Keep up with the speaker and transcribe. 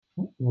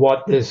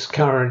what this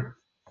current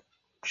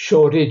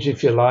shortage,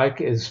 if you like,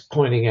 is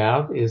pointing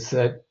out is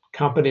that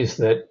companies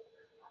that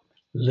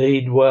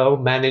lead well,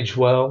 manage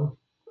well,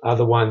 are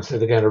the ones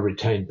that are going to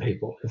retain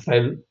people. If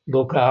they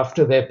look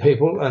after their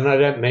people, and I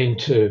don't mean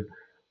to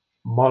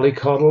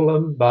mollycoddle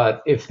them,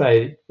 but if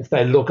they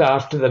look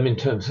after them in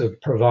terms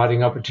of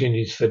providing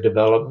opportunities for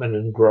development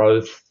and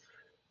growth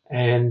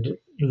and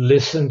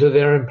listen to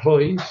their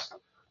employees,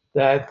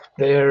 that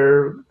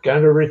they're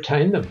going to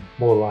retain them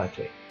more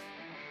likely.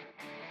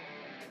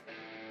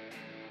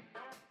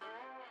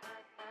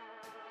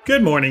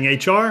 Good morning,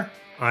 HR.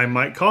 I'm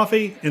Mike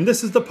Coffey, and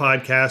this is the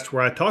podcast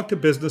where I talk to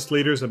business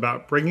leaders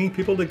about bringing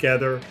people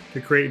together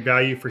to create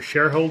value for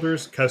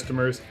shareholders,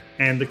 customers,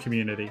 and the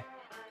community.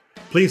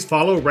 Please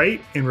follow, rate,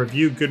 and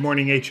review Good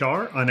Morning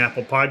HR on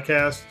Apple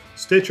Podcasts,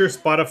 Stitcher,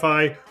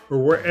 Spotify, or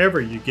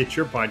wherever you get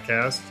your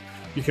podcasts.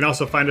 You can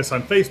also find us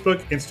on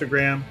Facebook,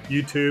 Instagram,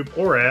 YouTube,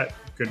 or at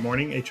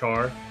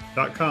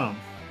goodmorninghr.com.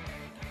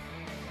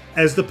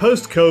 As the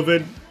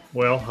post-COVID,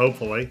 well,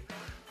 hopefully,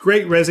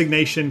 Great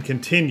Resignation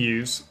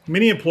continues,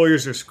 many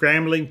employers are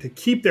scrambling to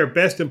keep their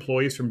best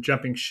employees from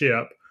jumping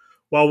ship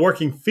while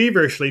working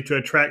feverishly to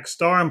attract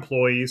star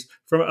employees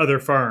from other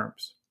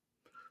firms.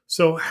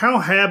 So how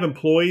have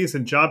employees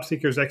and job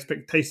seekers'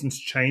 expectations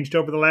changed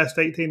over the last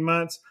 18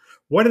 months?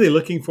 What are they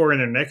looking for in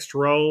their next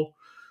role?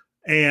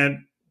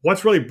 And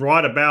what's really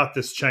brought about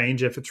this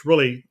change, if it's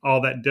really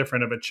all that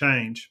different of a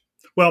change?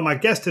 Well, my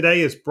guest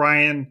today is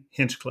Brian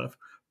Hinchcliffe.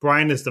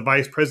 Brian is the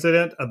Vice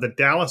President of the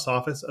Dallas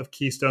office of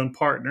Keystone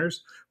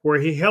Partners, where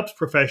he helps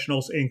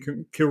professionals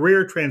in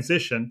career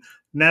transition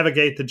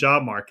navigate the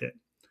job market.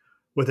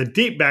 With a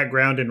deep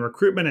background in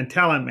recruitment and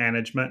talent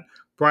management,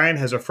 Brian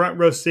has a front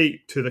row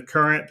seat to the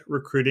current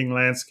recruiting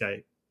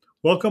landscape.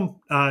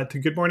 Welcome to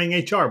Good Morning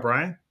HR,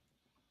 Brian.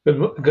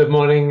 Good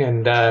morning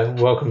and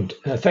welcome.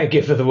 Thank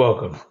you for the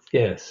welcome.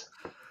 Yes.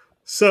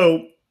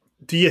 So,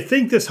 do you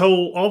think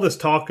all this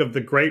talk of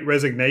the Great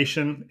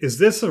Resignation, is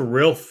this a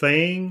real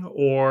thing,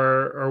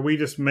 or are we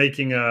just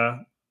making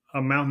a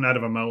mountain out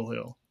of a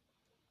molehill?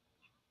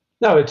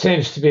 No, it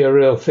seems to be a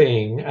real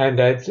thing, and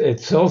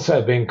it's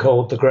also been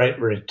called the Great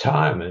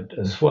Retirement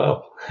as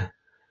well.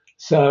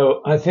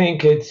 So I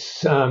think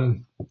it's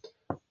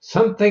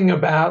something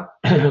about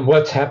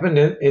what's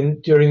happened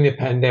during the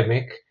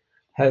pandemic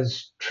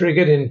has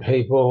triggered in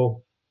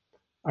people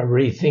a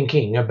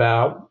rethinking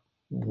about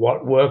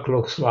what work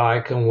looks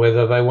like and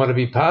whether they want to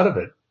be part of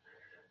it.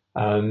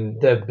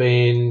 There have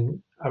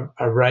been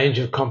a range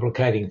of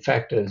complicating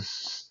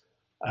factors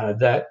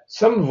that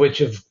some of which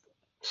have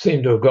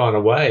seemed to have gone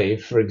away.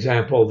 For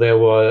example, there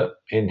were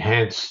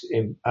enhanced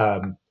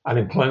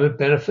unemployment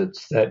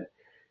benefits that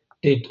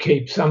did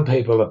keep some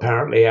people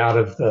apparently out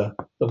of the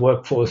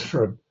workforce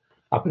for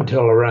up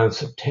until around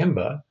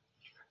September.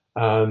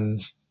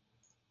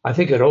 I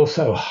think it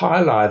also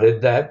highlighted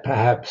that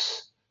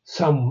perhaps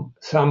some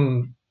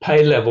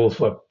pay levels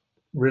were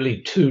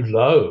really too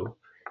low.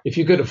 If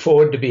you could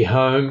afford to be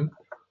home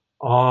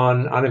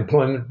on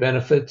unemployment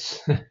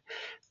benefits,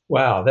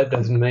 wow,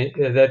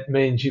 that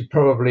means you're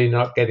probably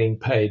not getting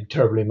paid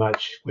terribly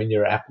much when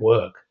you're at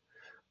work.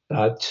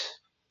 But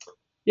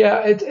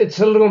yeah, it's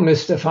a little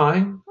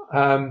mystifying.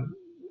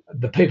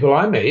 The people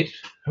I meet,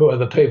 who are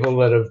the people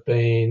that have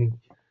been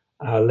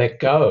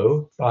let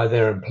go by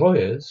their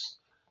employers,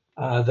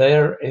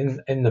 they're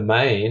in the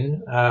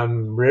main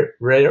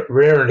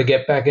rarer to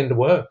get back into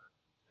work.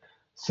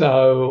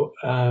 So,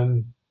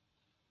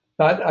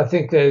 but I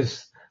think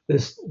there's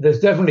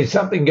definitely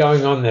something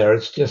going on there.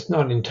 It's just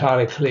not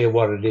entirely clear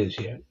what it is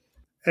yet.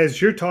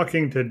 As you're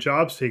talking to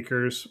job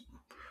seekers,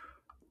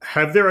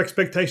 have their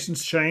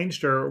expectations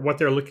changed, or what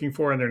they're looking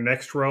for in their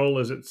next role?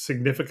 Is it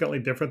significantly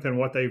different than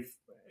what they've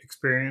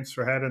experienced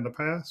or had in the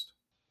past?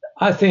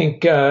 I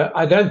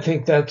don't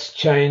think that's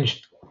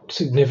changed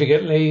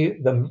significantly.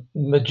 The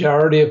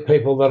majority of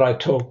people that I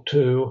talk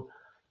to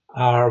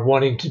are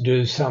wanting to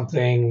do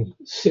something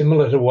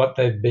similar to what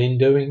they've been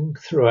doing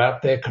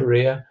throughout their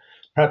career,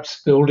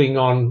 perhaps building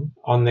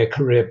on their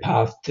career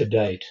path to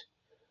date.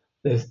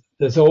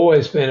 There's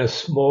always been a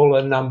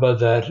smaller number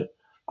that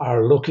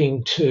are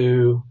looking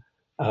to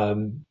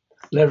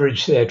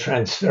leverage their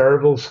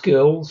transferable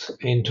skills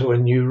into a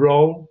new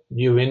role,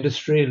 new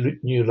industry,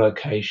 new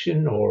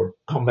location, or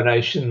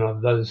combination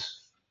of those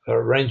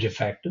range of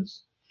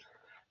factors.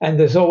 And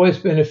there's always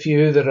been a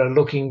few that are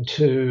looking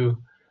to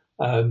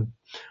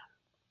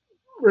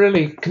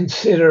really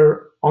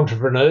consider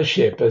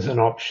entrepreneurship as an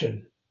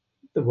option,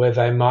 where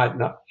they might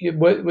not,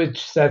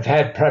 which they've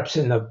had perhaps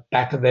in the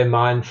back of their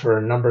mind for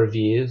a number of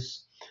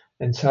years,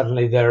 and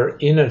suddenly they're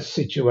in a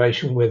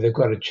situation where they've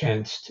got a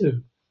chance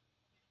to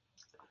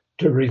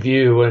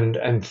review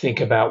and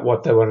think about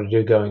what they want to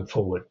do going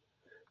forward.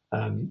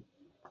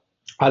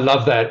 I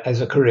love that as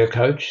a career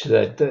coach,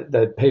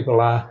 that people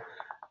are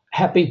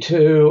happy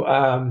to,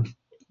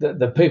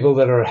 the people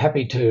that are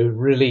happy to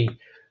really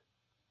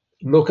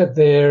look at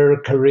their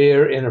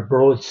career in a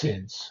broad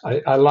sense.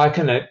 I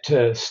liken it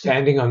to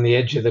standing on the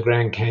edge of the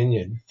Grand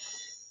Canyon,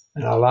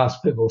 and I'll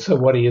ask people, so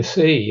what do you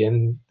see?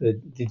 And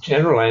the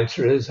general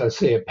answer is, I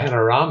see a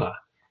panorama.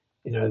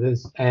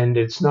 And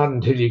it's not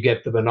until you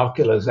get the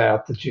binoculars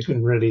out that you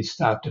can really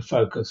start to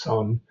focus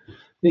on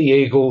the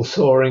eagle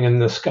soaring in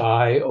the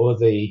sky, or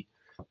the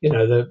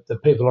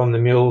people on the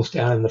mules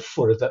down in the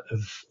foot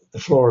of the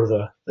floor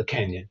of the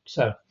canyon.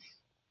 So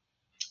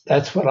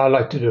that's what I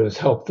like to do, is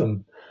help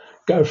them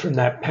go from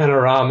that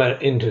panorama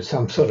into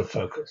some sort of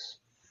focus.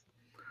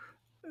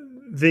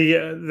 The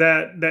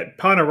that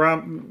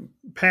panorama.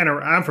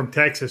 I'm from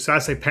Texas, so I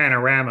say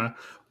panorama.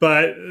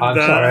 But I'm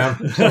sorry, I'm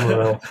from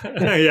somewhere else.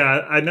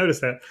 Yeah, I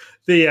noticed that.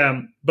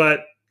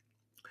 But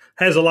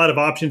has a lot of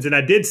options, and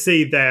I did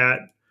see that.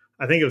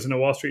 I think it was in the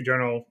Wall Street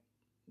Journal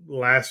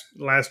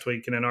last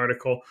week in an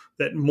article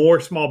that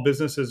more small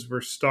businesses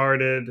were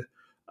started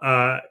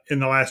in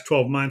the last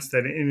 12 months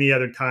than any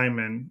other time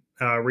in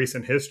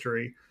recent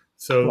history.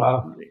 So,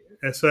 Wow.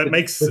 so that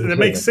makes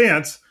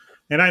sense.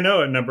 And I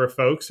know a number of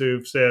folks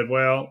who've said,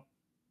 well,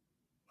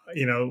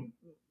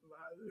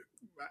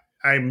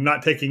 I'm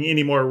not taking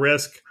any more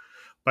risk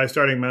by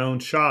starting my own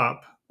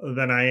shop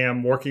than I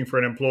am working for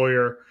an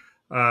employer,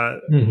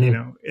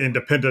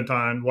 independent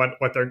on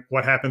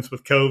what happens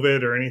with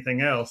COVID or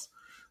anything else.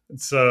 And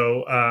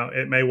so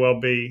it may well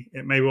be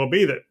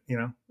that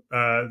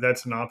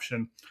that's an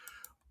option.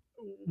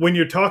 When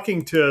you're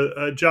talking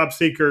to job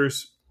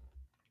seekers,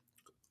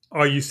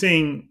 are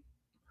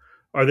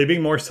they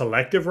being more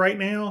selective right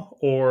now,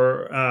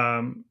 or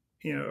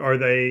are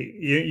they?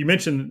 You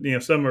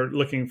mentioned some are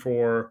looking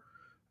for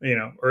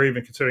or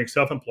even considering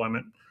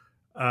self-employment.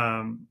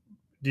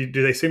 Do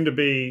they seem to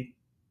be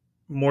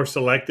more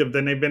selective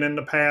than they've been in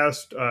the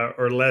past,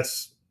 or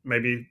less,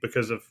 maybe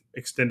because of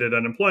extended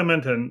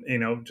unemployment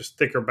and just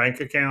thicker bank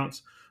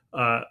accounts,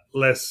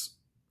 less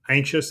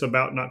anxious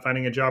about not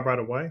finding a job right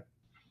away?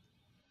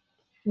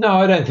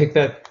 No, I don't think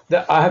that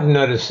I haven't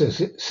noticed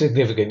a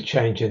significant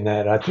change in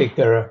that. I think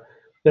there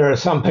are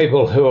some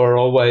people who are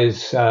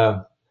always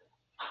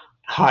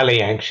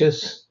highly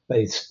anxious.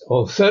 They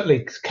or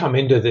certainly come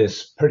into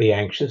this pretty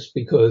anxious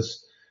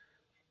because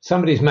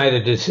somebody's made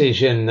a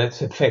decision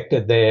that's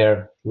affected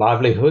their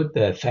livelihood,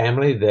 their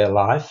family, their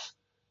life,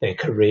 their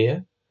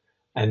career,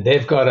 and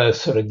they've got to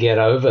sort of get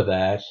over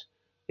that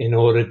in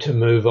order to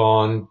move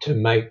on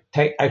to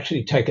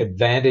actually take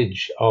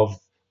advantage of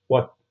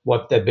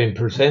what they've been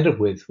presented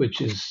with, which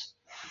is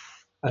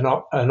an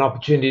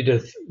opportunity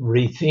to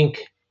rethink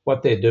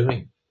what they're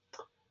doing,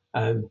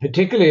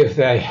 particularly if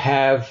they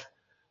have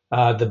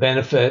the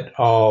benefit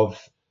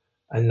of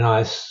a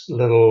nice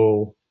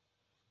little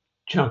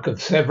chunk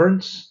of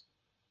severance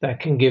that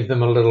can give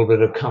them a little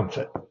bit of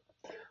comfort.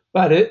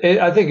 But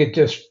I think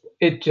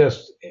it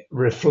just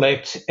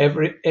reflects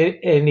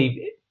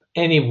any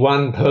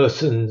one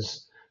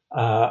person's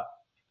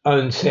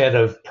own set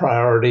of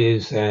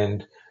priorities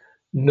and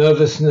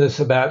nervousness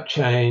about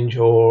change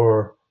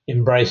or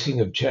embracing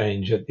of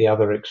change at the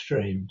other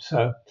extreme.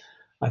 So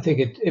I think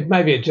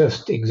it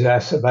just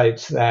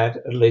exacerbates that,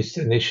 at least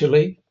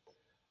initially.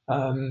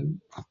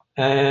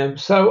 And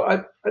so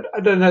I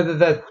don't know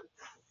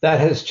that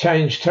has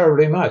changed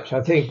terribly much.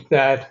 I think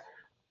that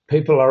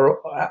people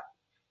are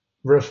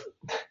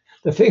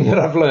the thing that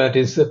I've learned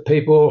is that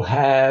people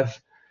have,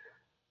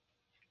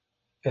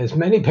 as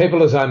many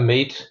people as I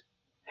meet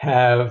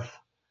have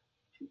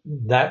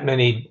that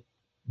many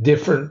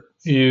different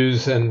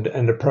views and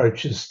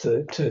approaches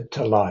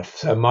to life.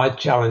 So my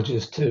challenge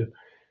is to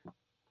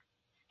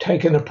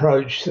take an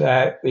approach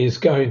that is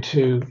going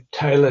to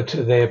tailor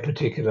to their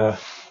particular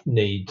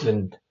needs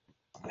and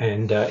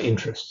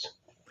interests.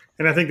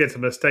 And I think that's a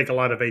mistake a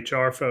lot of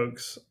HR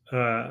folks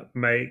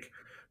make.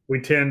 We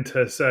tend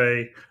to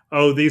say,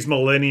 oh, these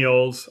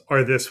millennials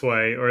are this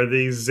way, or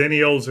these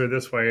zennials are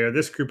this way, or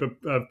this group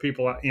of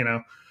people,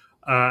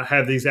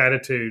 have these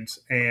attitudes.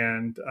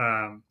 And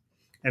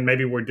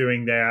maybe we're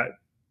doing that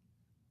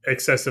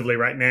excessively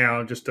right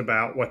now, just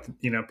about what,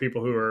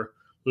 people who are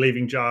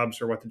leaving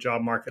jobs or what the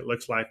job market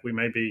looks like. We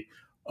may be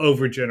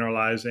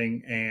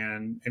overgeneralizing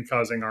and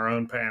causing our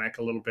own panic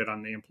a little bit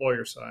on the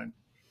employer side.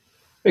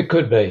 It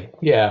could be.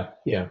 Yeah.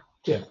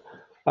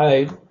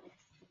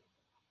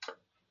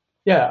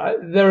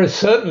 There is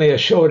certainly a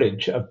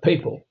shortage of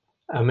people.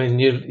 I mean,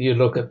 you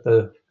look at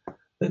the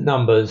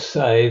numbers,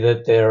 say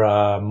that there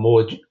are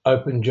more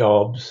open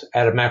jobs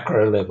at a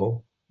macro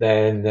level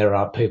than there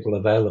are people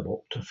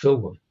available to fill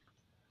them.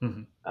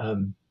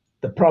 Mm-hmm.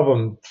 The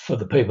problem for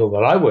the people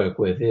that I work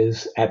with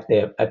is at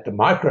the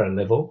micro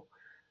level,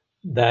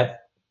 that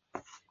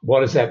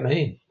what does that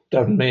mean?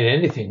 Doesn't mean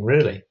anything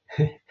really,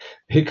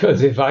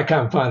 because if I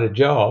can't find a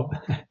job,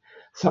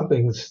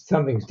 something's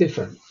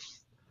different.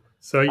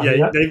 So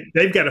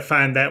they've got to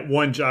find that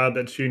one job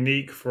that's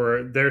unique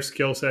for their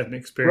skill set and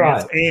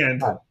experience,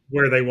 and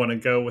where they want to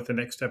go with the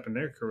next step in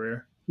their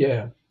career.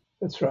 Yeah,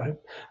 that's right.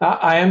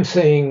 I am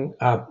seeing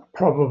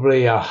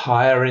probably a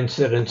higher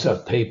incidence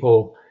of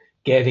people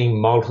getting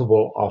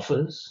multiple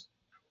offers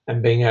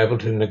and being able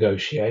to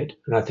negotiate.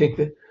 And I think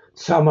that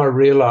some are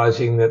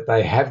realizing that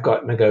they have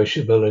got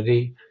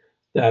negotiability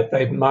that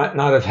they might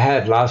not have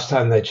had last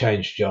time they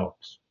changed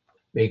jobs,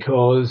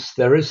 because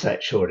there is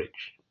that shortage.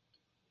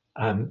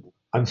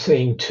 I'm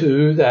seeing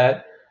too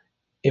that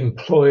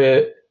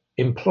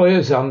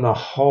employers on the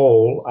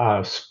whole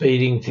are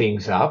speeding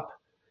things up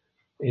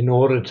in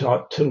order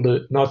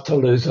not to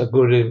lose a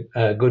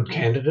good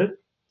candidate.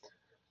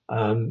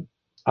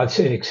 I've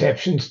seen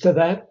exceptions to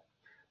that,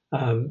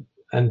 and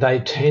they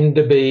tend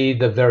to be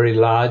the very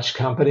large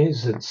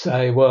companies that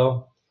say,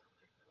 well,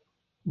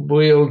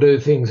 we'll do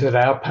things at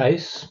our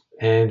pace,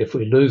 and if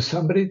we lose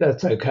somebody,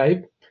 that's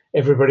okay.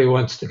 Everybody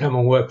wants to come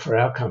and work for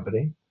our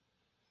company.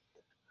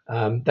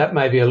 That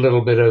may be a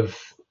little bit of,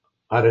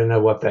 I don't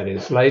know what that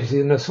is,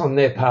 laziness on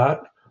their part,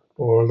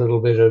 or a little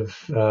bit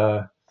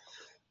of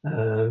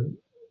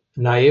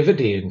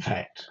naivety, in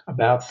fact,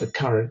 about the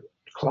current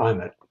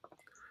climate.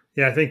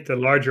 Yeah, I think the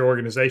larger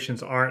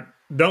organizations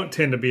don't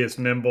tend to be as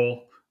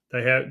nimble.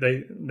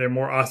 They're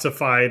more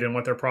ossified in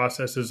what their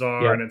processes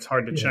are, and it's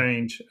hard to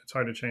change. It's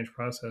hard to change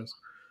process.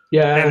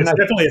 Yeah, and it's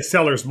definitely a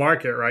seller's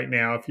market right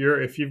now.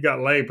 If you've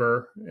got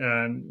labor,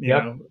 and you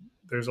know,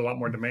 there's a lot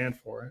more demand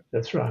for it.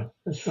 That's right.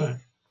 That's right.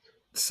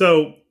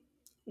 So,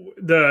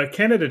 the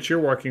candidates you're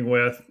working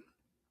with,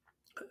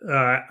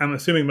 I'm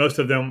assuming most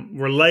of them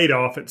were laid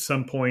off at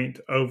some point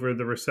over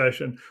the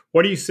recession.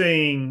 What are you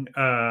seeing?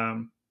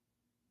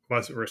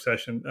 Was it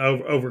recession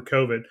over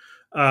COVID?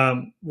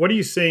 What are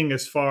you seeing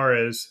as far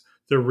as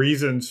the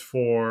reasons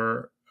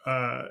for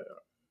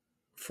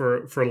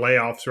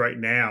layoffs right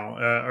now?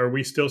 Are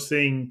we still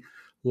seeing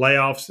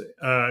layoffs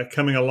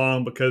coming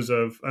along because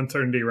of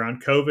uncertainty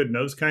around COVID and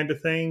those kind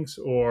of things,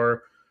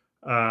 or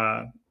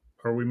are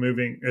we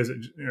moving? Is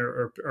it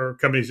or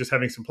companies just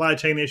having supply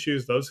chain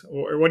issues? Those,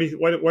 or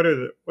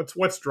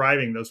what's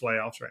driving those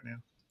layoffs right now?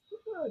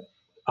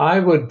 I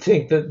would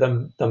think that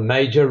the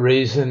major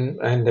reason,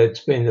 and it's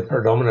been the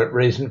predominant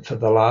reason for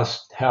the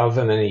last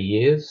however many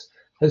years,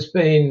 has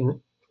been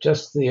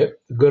just the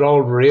good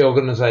old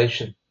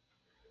reorganization.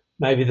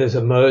 Maybe there's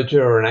a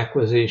merger or an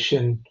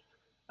acquisition,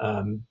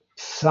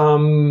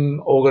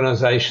 some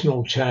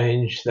organizational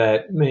change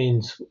that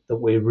means that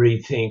we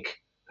rethink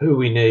who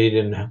we need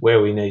and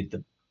where we need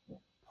them.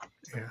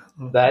 Yeah.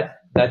 Okay.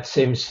 That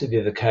seems to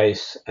be the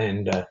case,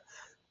 and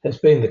has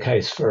been the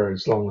case for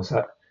as long as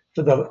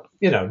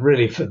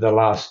really for the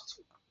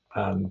last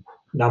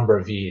number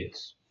of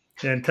years.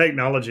 And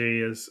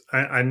technology is,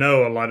 I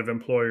know a lot of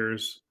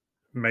employers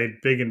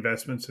made big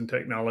investments in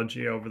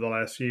technology over the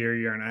last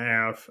year and a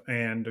half,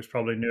 and there's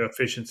probably new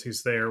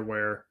efficiencies there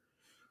where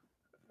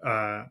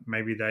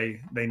maybe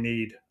they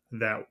need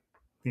that,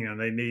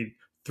 they need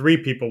 3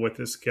 people with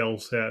this skill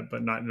set,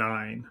 but not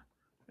 9.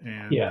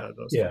 And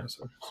those kind of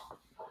services.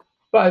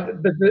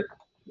 But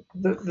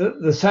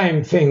the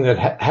same thing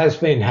that has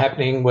been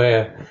happening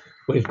where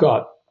we've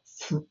got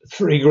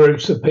 3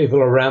 groups of people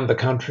around the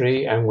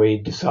country and we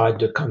decide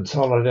to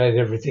consolidate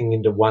everything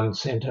into one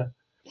center.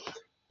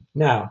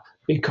 Now,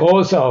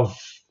 because of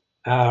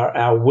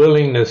our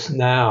willingness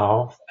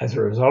now, as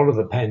a result of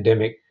the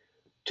pandemic,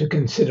 to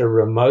consider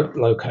remote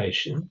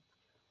location,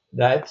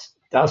 that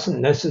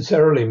doesn't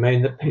necessarily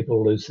mean that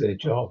people lose their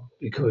job,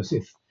 because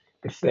if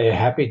they're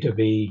happy to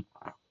be,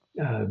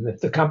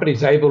 if the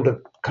company's able to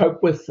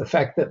cope with the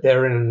fact that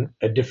they're in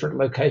a different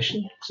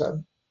location,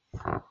 so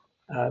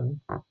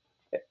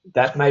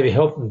that maybe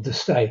help them to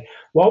stay.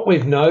 What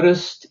we've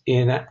noticed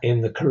in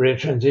the career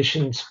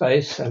transition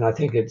space, and I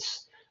think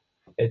it's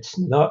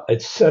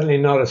certainly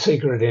not a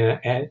secret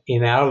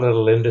in our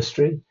little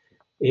industry,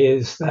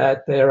 is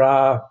that there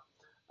are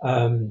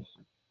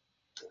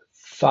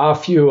far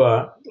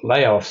fewer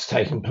layoffs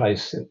taking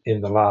place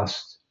in the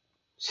last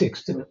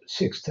 6 to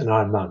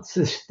 9 months.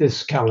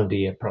 This calendar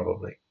year,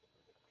 probably.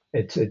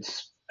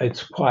 It's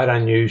quite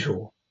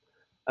unusual.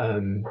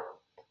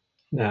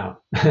 Now,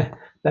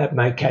 that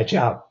may catch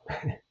up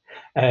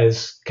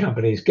as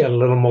companies get a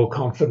little more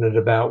confident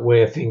about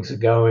where things are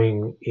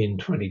going in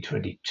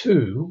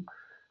 2022.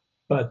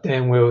 But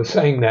then we were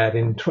saying that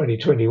in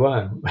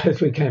 2021,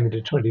 as we came into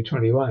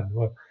 2021.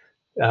 Well,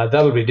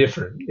 that'll be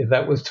different. If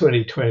that was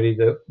 2020,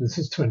 this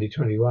is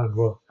 2021.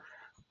 Well,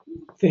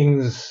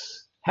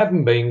 things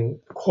haven't been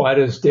quite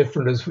as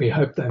different as we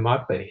hoped they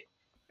might be.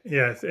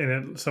 Yeah,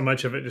 and so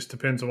much of it just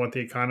depends on what the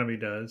economy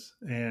does,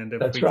 and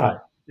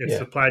if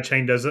supply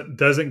chain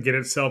doesn't get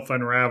itself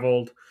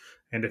unraveled,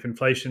 and if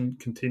inflation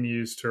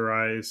continues to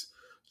rise,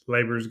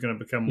 labor is going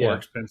to become more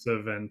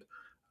expensive, and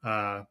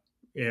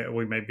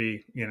we may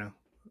be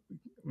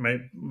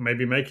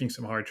making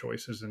some hard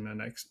choices in the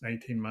next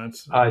 18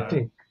 months. I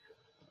think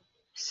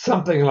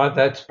something like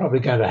that's probably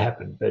going to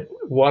happen, but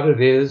what it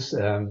is,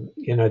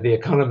 the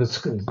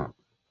economists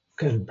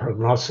can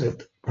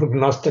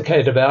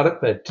prognosticate about it,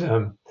 but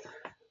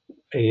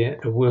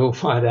we'll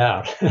find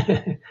out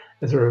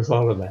as a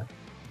result of that.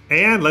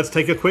 And let's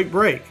take a quick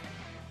break.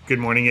 Good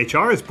Morning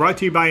HR is brought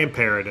to you by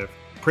Imperative,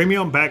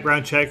 premium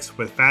background checks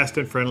with fast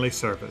and friendly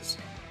service.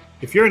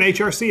 If you're an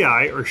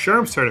HRCI or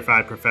SHRM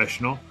certified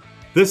professional,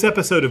 this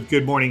episode of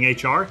Good Morning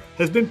HR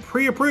has been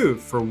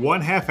pre-approved for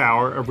 1/2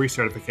 hour of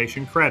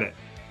recertification credit.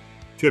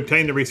 To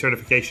obtain the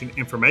recertification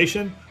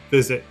information,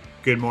 visit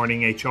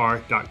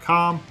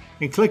goodmorninghr.com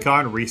and click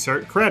on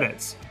Recert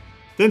Credits.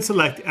 Then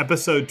select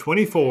episode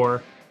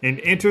 24 and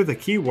enter the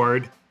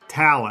keyword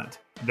talent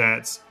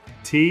That's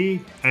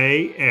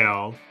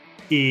TALENT.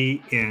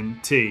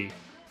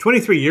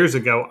 23 years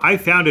ago, I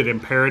founded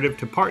Imperative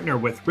to partner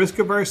with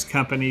risk-averse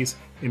companies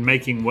in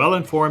making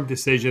well-informed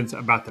decisions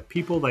about the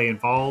people they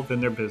involve in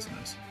their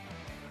business.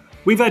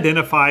 We've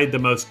identified the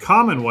most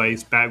common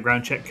ways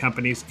background check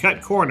companies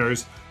cut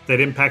corners that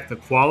impact the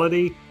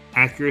quality,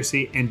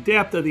 accuracy, and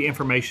depth of the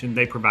information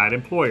they provide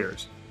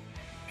employers.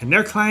 And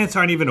their clients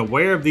aren't even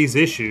aware of these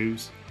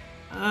issues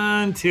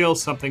until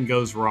something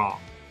goes wrong.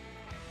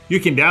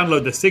 You can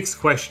download the 6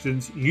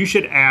 questions you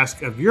should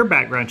ask of your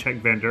background check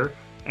vendor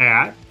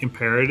at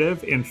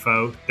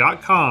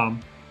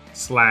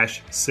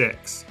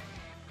imperativeinfo.com/6.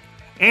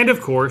 And of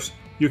course,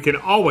 you can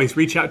always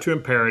reach out to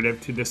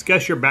Imperative to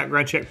discuss your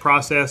background check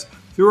process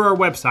through our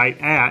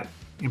website at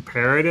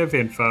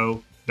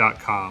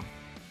imperativeinfo.com.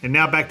 And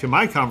now back to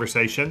my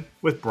conversation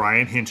with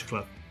Brian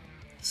Hinchcliffe.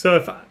 So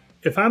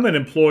if I'm an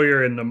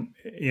employer in the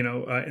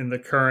in the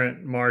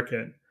current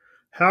market,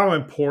 how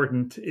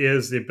important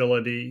is the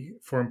ability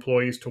for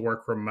employees to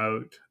work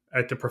remote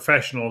at the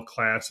professional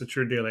class that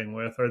you're dealing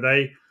with? Do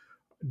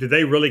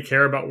they really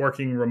care about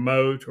working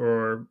remote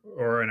or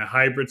in a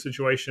hybrid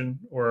situation,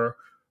 or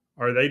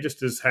are they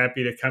just as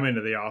happy to come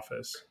into the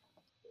office?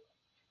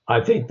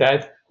 I think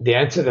that the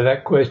answer to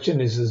that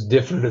question is as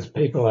different as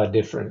people are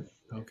different.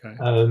 Okay.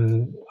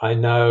 I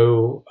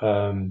know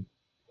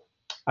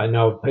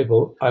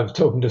people. I was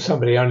talking to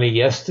somebody only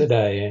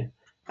yesterday,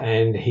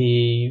 and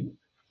he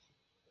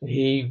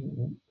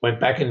went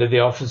back into the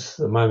office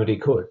the moment he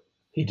could.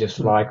 He just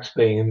likes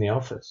being in the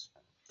office.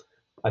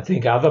 I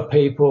think other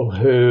people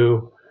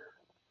who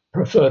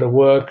prefer to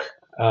work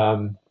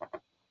on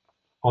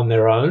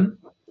their own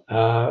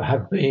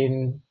have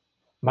been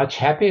much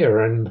happier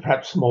and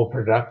perhaps more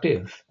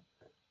productive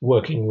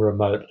working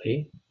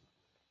remotely.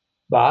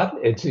 But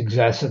it's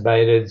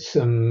exacerbated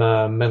some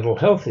mental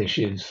health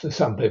issues for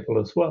some people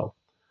as well.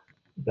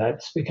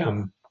 That's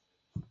become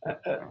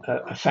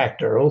a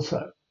factor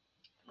also.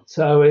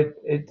 So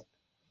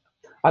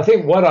I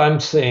think what I'm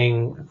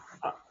seeing,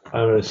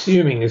 I'm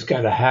assuming is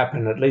going to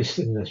happen, at least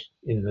in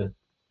the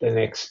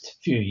next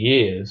few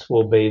years,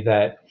 will be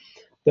that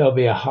there'll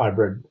be that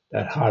hybrid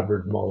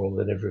model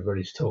that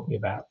everybody's talking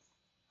about.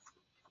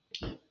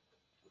 A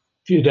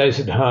few days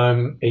at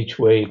home each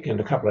week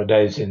and a couple of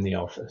days in the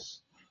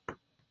office.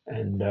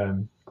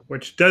 And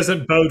which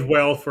doesn't bode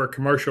well for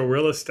commercial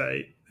real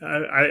estate.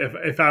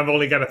 If I've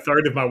only got a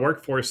third of my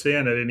workforce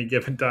in at any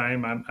given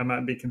time, I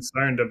might be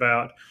concerned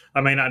about, I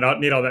may not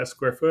need all that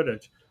square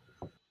footage.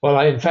 Well,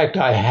 in fact,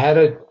 I had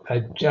a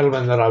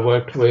gentleman that I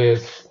worked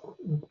with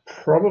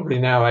probably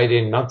now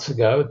 18 months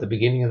ago at the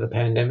beginning of the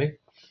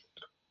pandemic.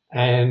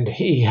 And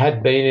he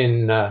had been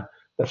in the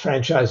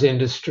franchise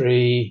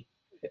industry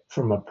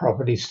from a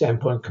property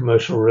standpoint,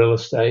 commercial real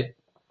estate.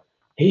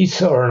 He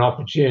saw an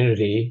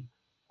opportunity.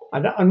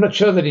 I'm not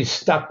sure that he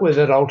stuck with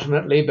it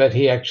ultimately, but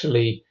he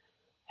actually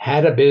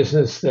had a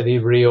business that he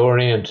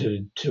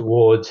reoriented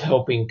towards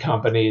helping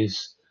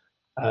companies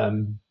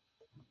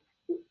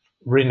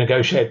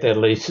renegotiate their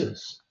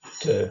leases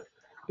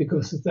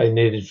because they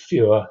needed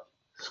fewer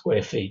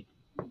square feet,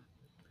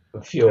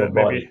 or fewer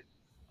body.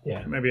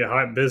 Yeah, maybe a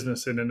hot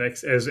business in the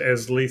next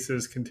as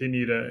leases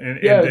continue to and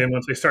then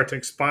once they start to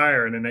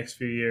expire in the next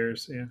few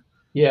years.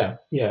 Yeah.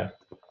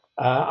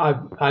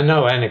 I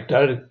know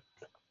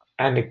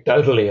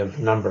anecdotally of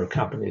a number of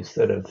companies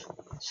that have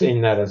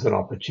seen that as an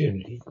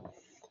opportunity.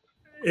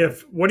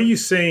 What are you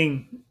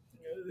seeing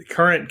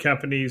current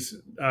companies,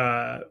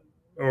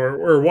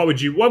 or what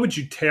would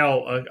you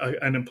tell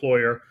an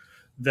employer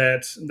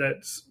that's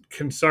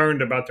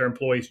concerned about their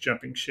employees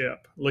jumping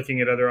ship, looking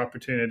at other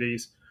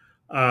opportunities?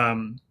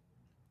 It's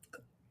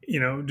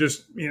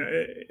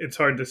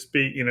hard to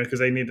speak, because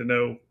they need to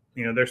know,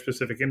 their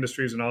specific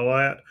industries and all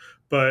that.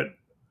 But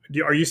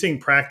are you seeing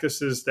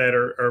practices that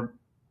are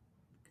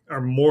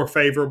more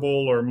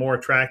favorable or more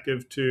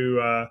attractive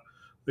to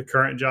the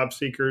current job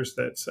seekers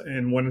that's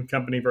in one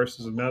company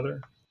versus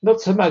another?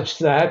 Not so much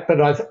that,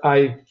 but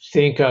I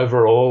think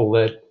overall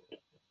that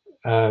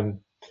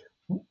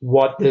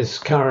what this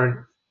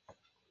current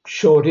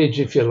shortage,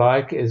 if you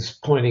like, is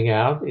pointing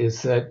out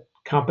is that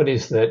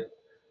companies that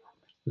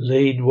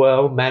lead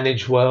well,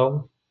 manage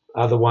well,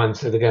 are the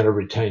ones that are going to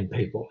retain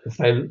people. If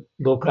they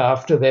look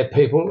after their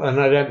people, and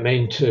I don't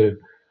mean to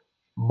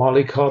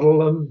mollycoddle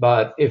them,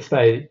 but if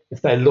they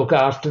look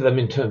after them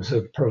in terms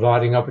of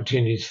providing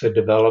opportunities for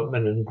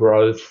development and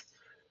growth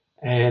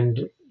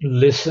and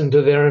listen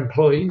to their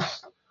employees,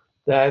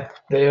 that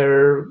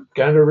they're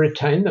going to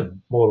retain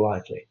them more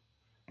likely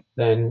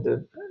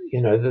than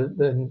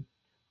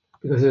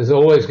because there's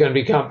always going to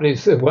be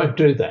companies that won't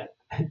do that.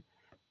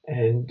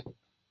 And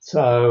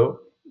so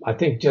I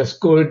think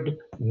just good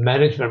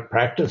management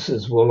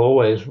practices will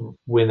always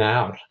win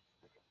out,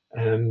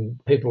 and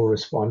people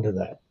respond to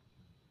that.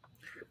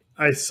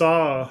 I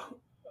saw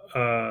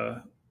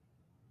a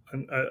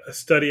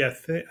study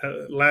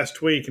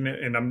last week,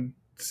 and I'm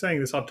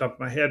saying this off the top of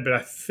my head, but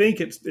I think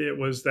it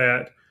was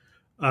that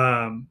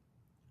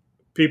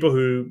people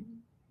who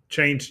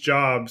change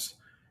jobs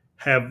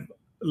have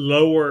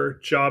lower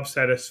job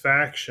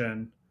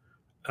satisfaction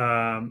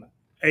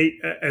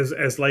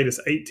as late as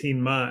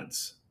 18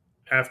 months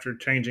after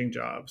changing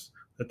jobs.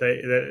 That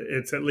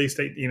it's at least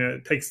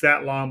it takes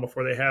that long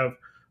before they have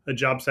a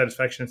job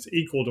satisfaction that's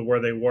equal to where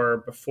they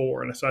were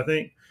before. And so I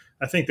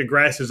think the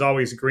grass is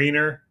always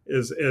greener.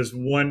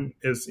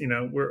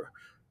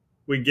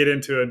 We get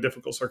into a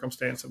difficult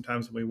circumstance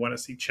sometimes and we want to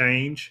see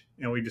change,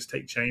 and we just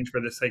take change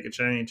for the sake of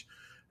change.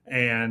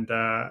 And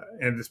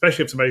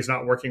especially if somebody's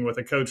not working with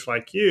a coach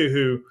like you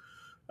who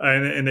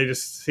and they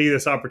just see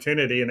this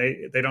opportunity and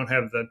they don't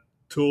have the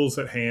tools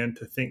at hand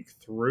to think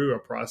through a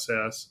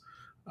process,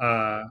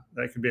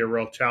 that could be a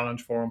real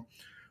challenge for them.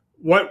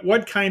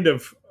 What kind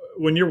of,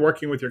 when you're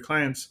working with your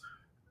clients,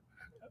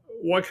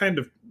 what kind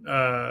of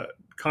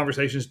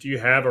conversations do you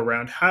have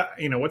around how,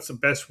 what's the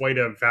best way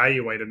to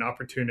evaluate an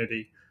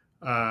opportunity?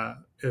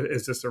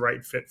 Is this the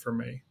right fit for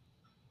me?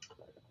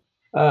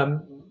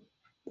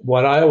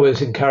 What I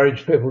always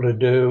encourage people to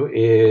do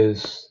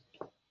is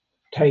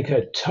take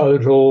a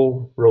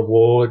total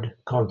reward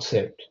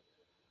concept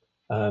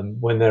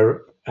when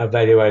they're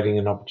evaluating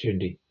an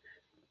opportunity.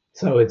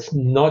 So it's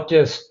not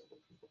just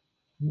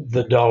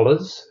the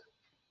dollars,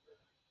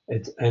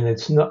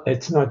 it's not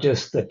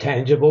just the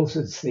tangibles,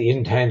 it's the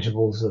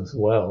intangibles as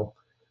well.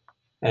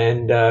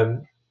 And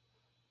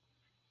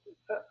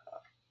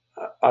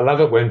I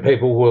love it when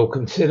people will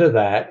consider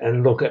that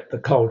and look at the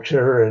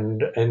culture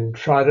and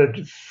try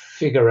to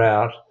figure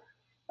out,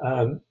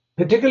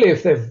 particularly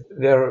if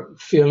they're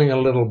feeling a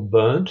little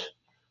burnt,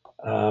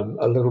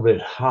 a little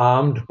bit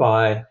harmed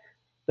by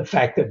the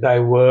fact that they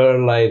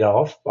were laid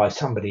off by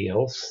somebody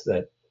else,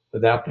 that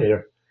without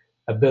their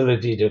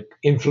ability to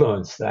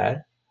influence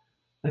that,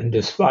 and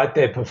despite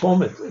their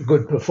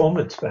good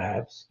performance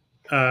perhaps.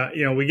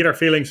 We get our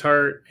feelings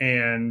hurt,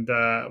 and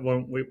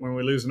when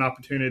we lose an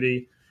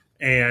opportunity,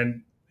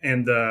 and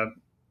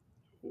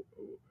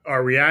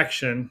our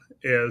reaction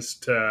is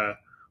to,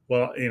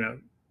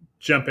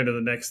 jump into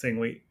the next thing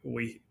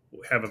we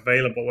have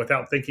available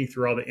without thinking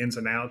through all the ins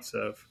and outs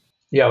of.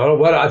 Yeah, well,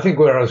 what I think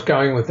where I was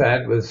going with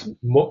that was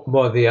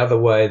more the other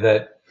way,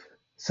 that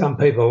some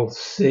people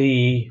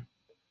see,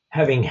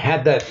 having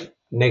had that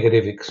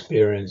negative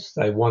experience,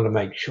 they want to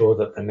make sure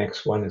that the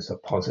next one is a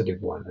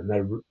positive one, and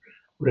they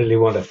really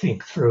want to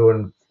think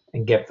through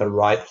and get the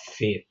right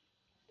fit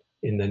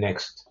in the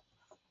next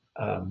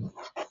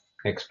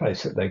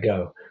place that they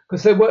go.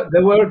 Because there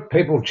were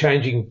people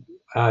changing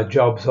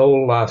jobs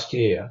all last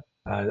year,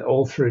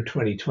 all through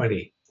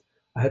 2020.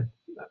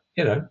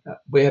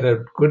 We had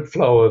a good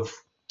flow of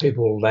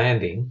people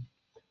landing,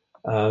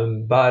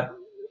 but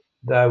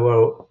it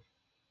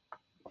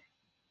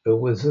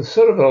was a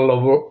sort of a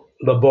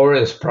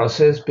laborious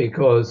process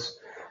because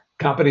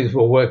companies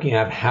were working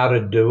out how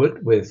to do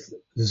it with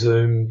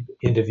Zoom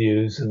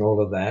interviews and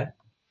all of that.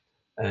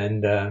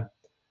 And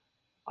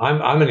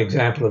I'm an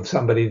example of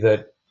somebody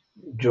that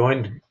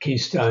joined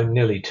Keystone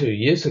nearly 2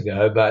 years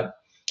ago, but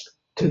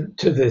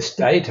to this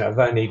date, I've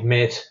only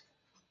met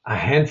a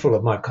handful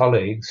of my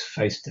colleagues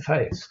face to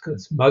face,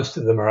 because most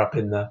of them are up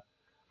in the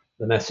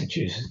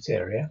Massachusetts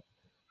area,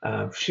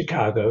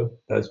 Chicago,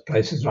 those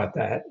places like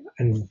that.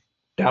 And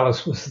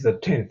Dallas was the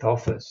 10th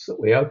office that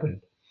we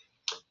opened.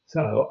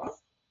 So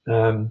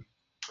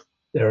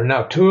there are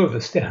now two of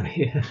us down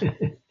here.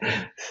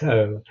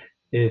 So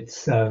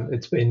it's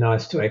been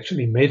nice to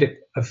actually meet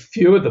a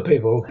few of the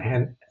people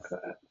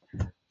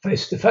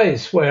face to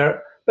face.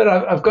 But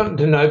I've gotten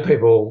to know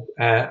people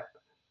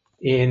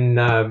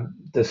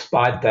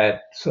despite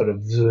that sort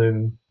of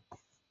Zoom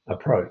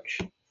approach.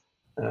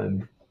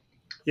 I've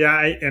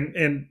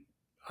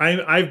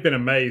been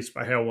amazed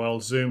by how well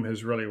Zoom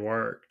has really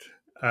worked.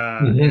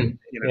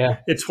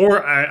 It's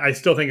I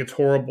still think it's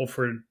horrible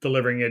for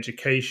delivering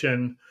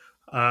education,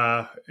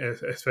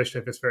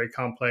 especially if it's very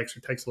complex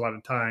or takes a lot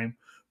of time.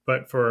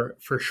 But for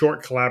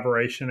short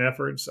collaboration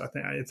efforts, I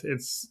think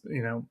it's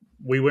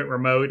we went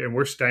remote and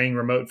we're staying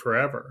remote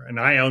forever. And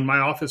I own my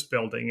office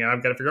building, and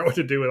I've got to figure out what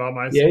to do with all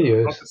my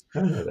office.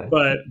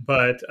 But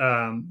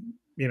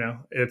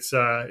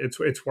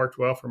it's worked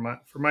well for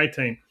my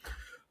team.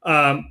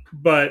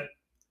 But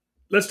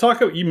let's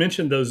talk about, you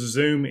mentioned those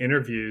Zoom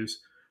interviews,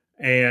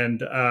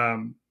 and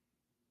how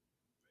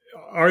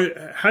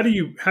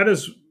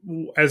does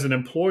as an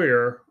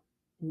employer,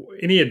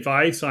 any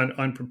advice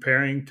on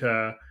preparing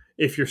to,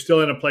 if you're still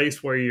in a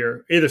place where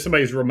you're either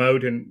somebody's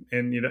remote and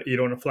you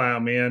don't want to fly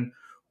them in,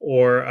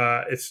 or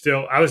it's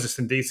still, I was just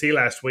in DC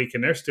last week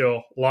and they're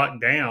still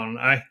locked down.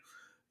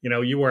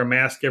 You wear a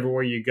mask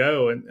everywhere you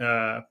go, and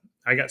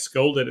I got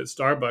scolded at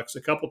Starbucks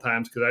a couple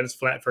times because I just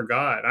flat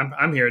forgot.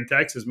 I'm here in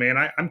Texas, man.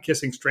 I'm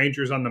kissing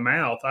strangers on the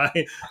mouth.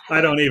 I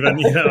don't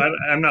even,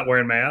 I'm not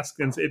wearing masks,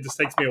 and it just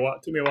took me a while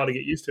to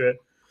get used to it.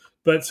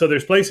 But so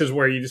there's places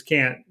where you just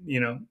can't,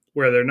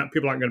 where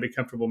people aren't going to be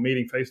comfortable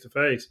meeting face to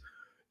face.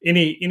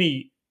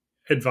 Any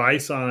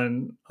advice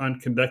on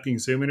conducting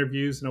Zoom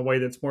interviews in a way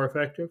that's more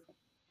effective?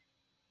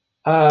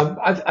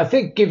 I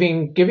think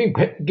giving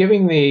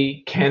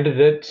the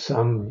candidate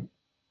some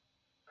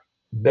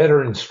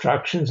better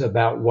instructions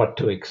about what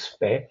to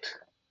expect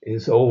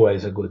is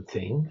always a good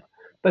thing.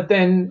 But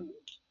then,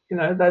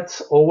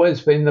 that's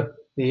always been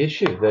the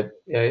issue that,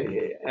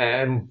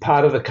 and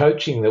part of the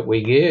coaching that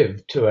we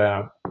give to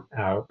our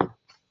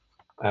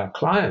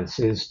clients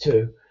is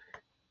to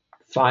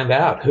find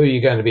out who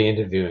you're going to be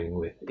interviewing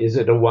with. Is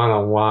it a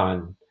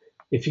one-on-one?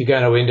 If you're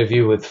going to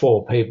interview with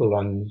 4 people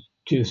on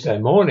Tuesday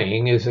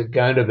morning, is it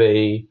going to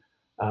be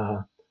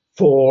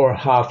 4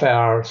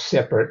 half-hour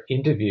separate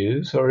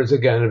interviews, or is it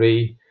going to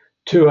be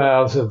 2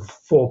 hours of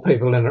 4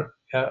 people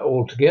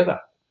all together?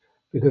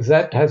 Because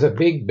that has a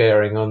big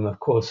bearing on the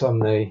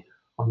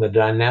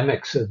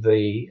dynamics of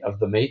the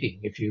meeting.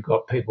 If you've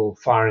got people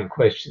firing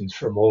questions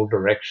from all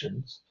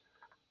directions,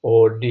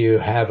 or do you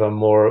have a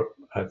more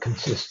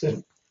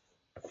consistent,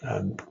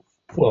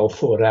 well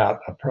thought out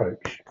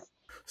approach?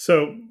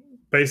 So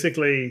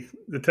basically,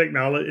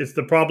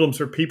 the problems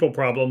are people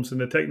problems,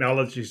 and the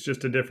technology is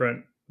just a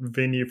different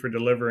venue for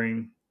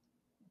delivering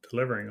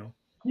them.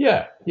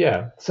 Yeah.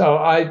 So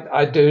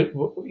I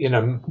do,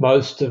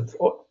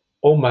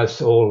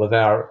 almost all of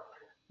our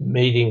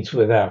meetings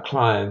with our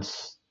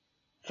clients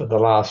for the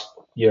last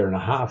year and a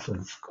half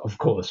have, of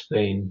course,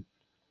 been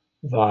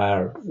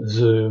via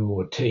Zoom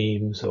or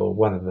Teams or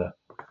one of the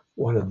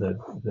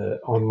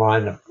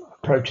online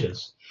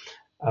approaches.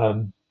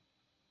 And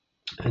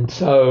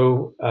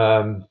so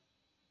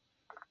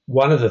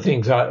one of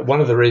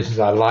the reasons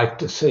I like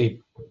to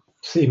see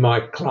my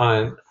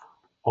client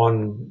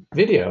on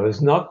video is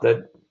not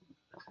that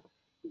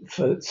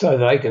so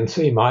they can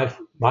see my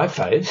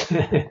face.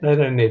 They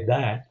don't need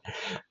that,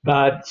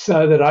 but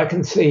so that I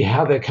can see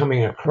how they're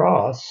coming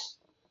across.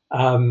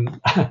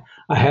 I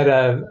had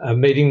a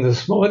meeting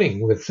this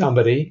morning with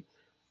somebody,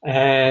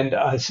 and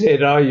I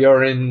said, "Oh,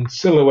 you're in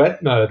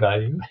silhouette mode,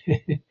 are you?"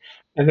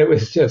 And it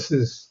was just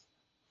this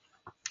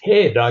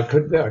head. I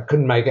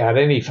couldn't make out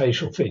any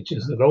facial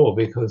features at all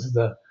because of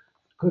the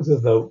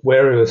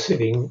where he was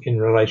sitting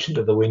in relation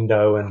to the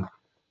window and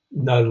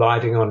no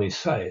lighting on his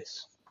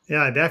face.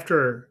 Yeah, and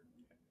after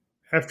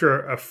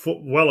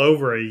well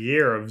over a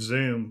year of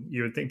Zoom,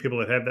 you would think people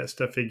would have that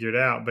stuff figured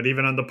out. But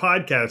even on the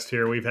podcast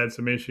here, we've had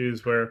some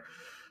issues where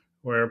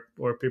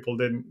people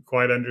didn't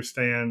quite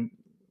understand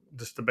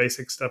just the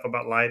basic stuff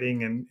about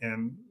lighting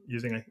and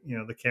using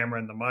the camera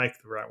and the mic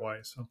the right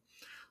way.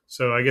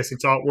 So I guess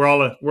we're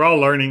all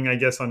learning, I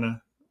guess,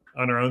 on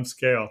our own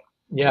scale.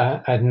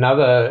 Yeah,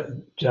 another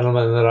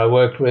gentleman that I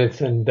worked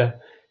with, and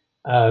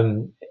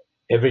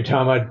every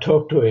time I'd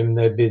talk to him,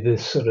 there'd be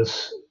this sort of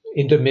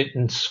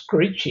intermittent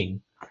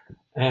screeching,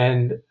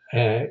 and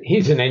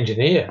he's an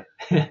engineer.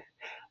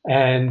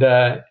 And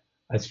I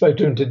spoke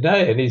to him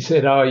today, and he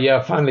said, "Oh yeah,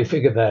 I finally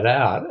figured that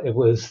out. It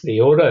was the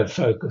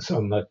autofocus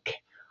on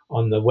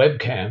the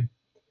webcam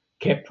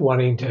kept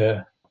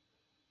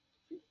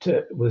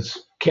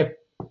kept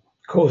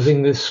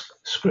causing this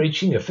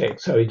screeching effect.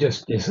 So he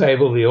just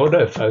disabled the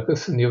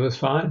autofocus, and he was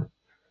fine."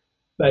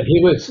 But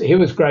he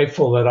was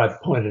grateful that I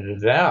pointed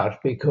it out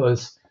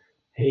because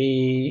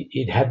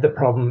he'd had the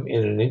problem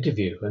in an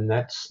interview, and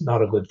that's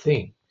not a good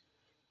thing.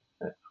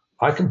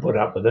 I can put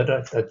up with it.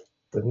 That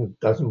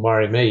doesn't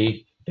worry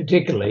me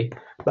particularly,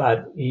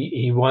 but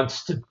he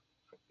doesn't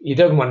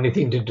want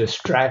anything to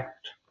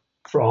distract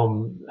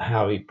from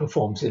how he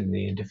performs in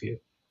the interview.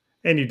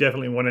 And you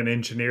definitely want an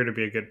engineer to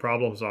be a good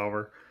problem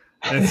solver.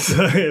 And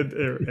so he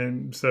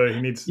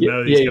needs to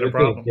know he's got a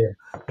problem.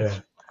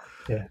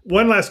 Yeah.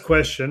 One last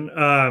question.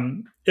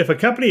 If a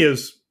company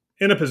is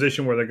in a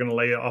position where they're going to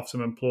lay off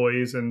some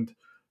employees and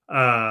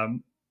are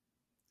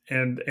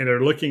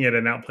looking at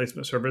an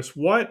outplacement service,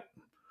 what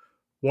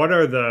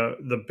are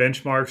the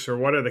benchmarks or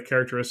what are the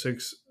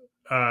characteristics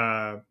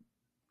to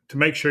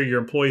make sure your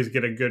employees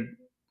get a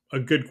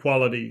good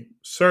quality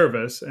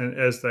service and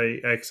as they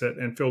exit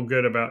and feel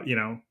good about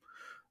the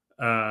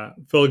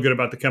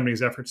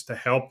company's efforts to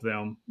help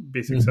them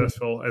be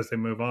successful as they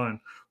move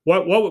on?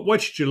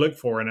 What should you look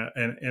for in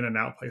an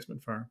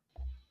outplacement firm?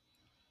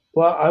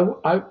 Well,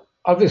 I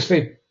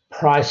obviously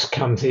price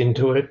comes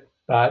into it,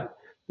 but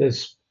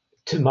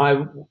to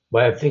my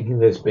way of thinking,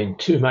 there's been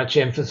too much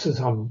emphasis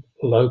on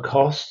low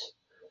cost,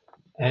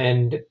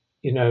 and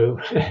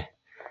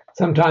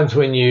sometimes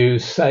when you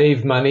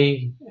save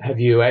money, have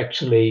you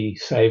actually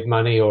saved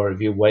money or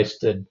have you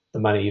wasted the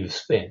money you've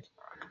spent?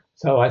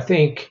 So I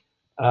think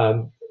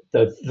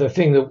the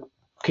thing that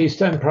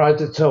Keystone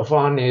prides itself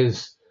on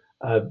is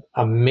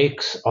a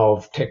mix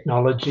of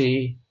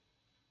technology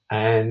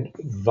and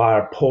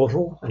via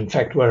portal. In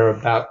fact, we're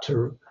about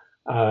to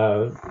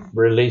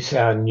release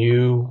our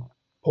new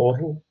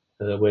portal.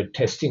 We're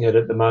testing it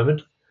at the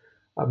moment.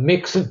 A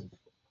mix of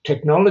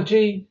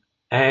technology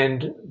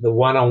and the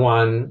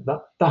one-on-one,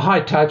 the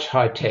high-touch,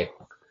 high-tech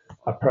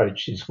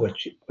approach is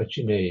what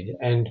you need,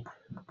 and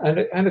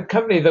a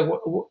company that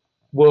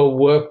will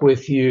work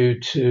with you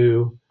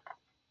to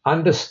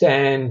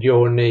understand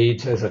your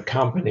needs as a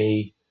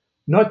company,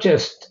 not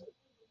just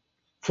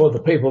for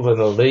the people that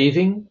are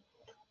leaving,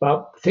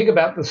 but think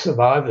about the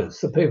survivors,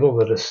 the people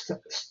that are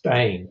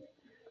staying.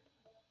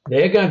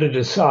 They're going to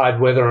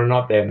decide whether or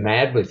not they're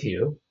mad with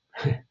you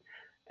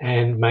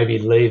and maybe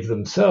leave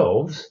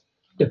themselves,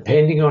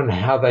 depending on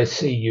how they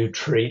see you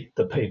treat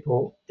the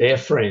people, their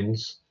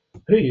friends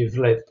who you've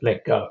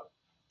let go.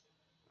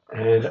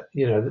 And,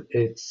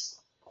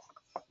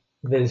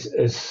 there's,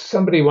 as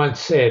somebody once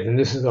said, and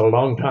this is a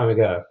long time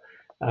ago,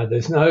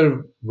 there's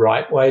no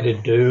right way to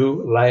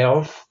do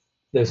layoff.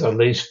 There's a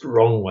least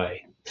wrong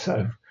way.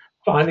 So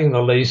finding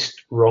the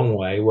least wrong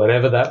way,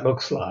 whatever that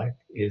looks like,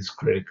 is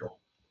critical.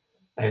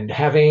 And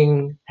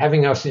having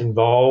us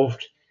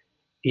involved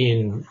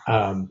in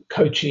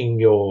coaching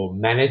your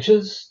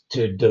managers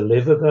to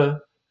deliver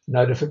the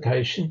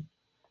notification,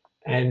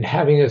 and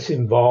having us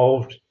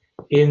involved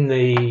in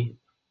the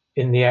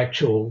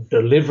actual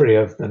delivery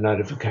of the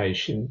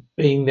notification,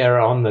 being there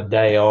on the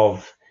day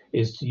of,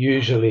 is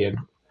usually a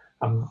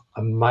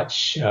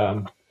much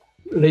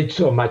leads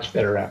to a much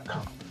better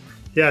outcome.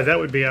 Yeah, that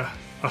would be a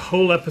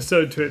whole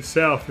episode to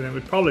itself, and it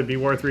would probably be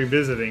worth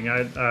revisiting.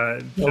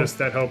 Just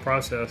that whole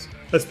process,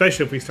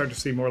 especially if we start to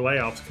see more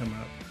layoffs come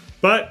up.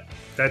 But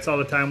that's all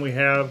the time we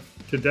have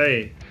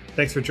today.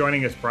 Thanks for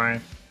joining us,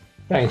 Brian.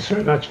 Thanks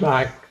very much,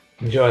 Mike.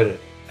 Enjoyed it.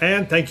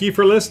 And thank you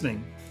for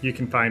listening. You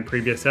can find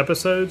previous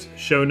episodes,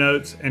 show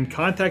notes, and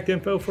contact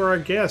info for our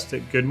guests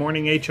at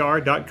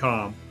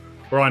goodmorninghr.com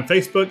or on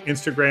Facebook,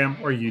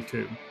 Instagram, or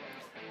YouTube.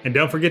 And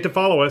don't forget to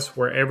follow us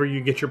wherever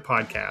you get your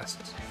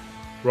podcasts.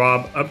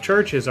 Rob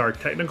Upchurch is our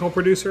technical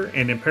producer,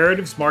 and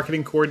Imperatives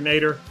Marketing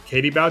Coordinator,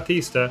 Katie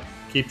Bautista,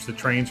 keeps the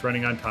trains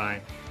running on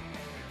time.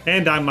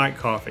 And I'm Mike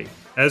Coffey.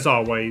 As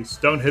always,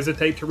 don't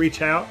hesitate to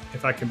reach out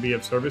if I can be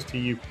of service to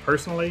you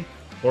personally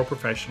or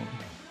professionally.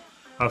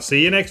 I'll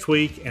see you next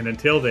week, and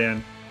until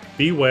then,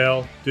 be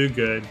well, do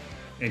good,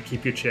 and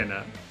keep your chin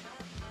up.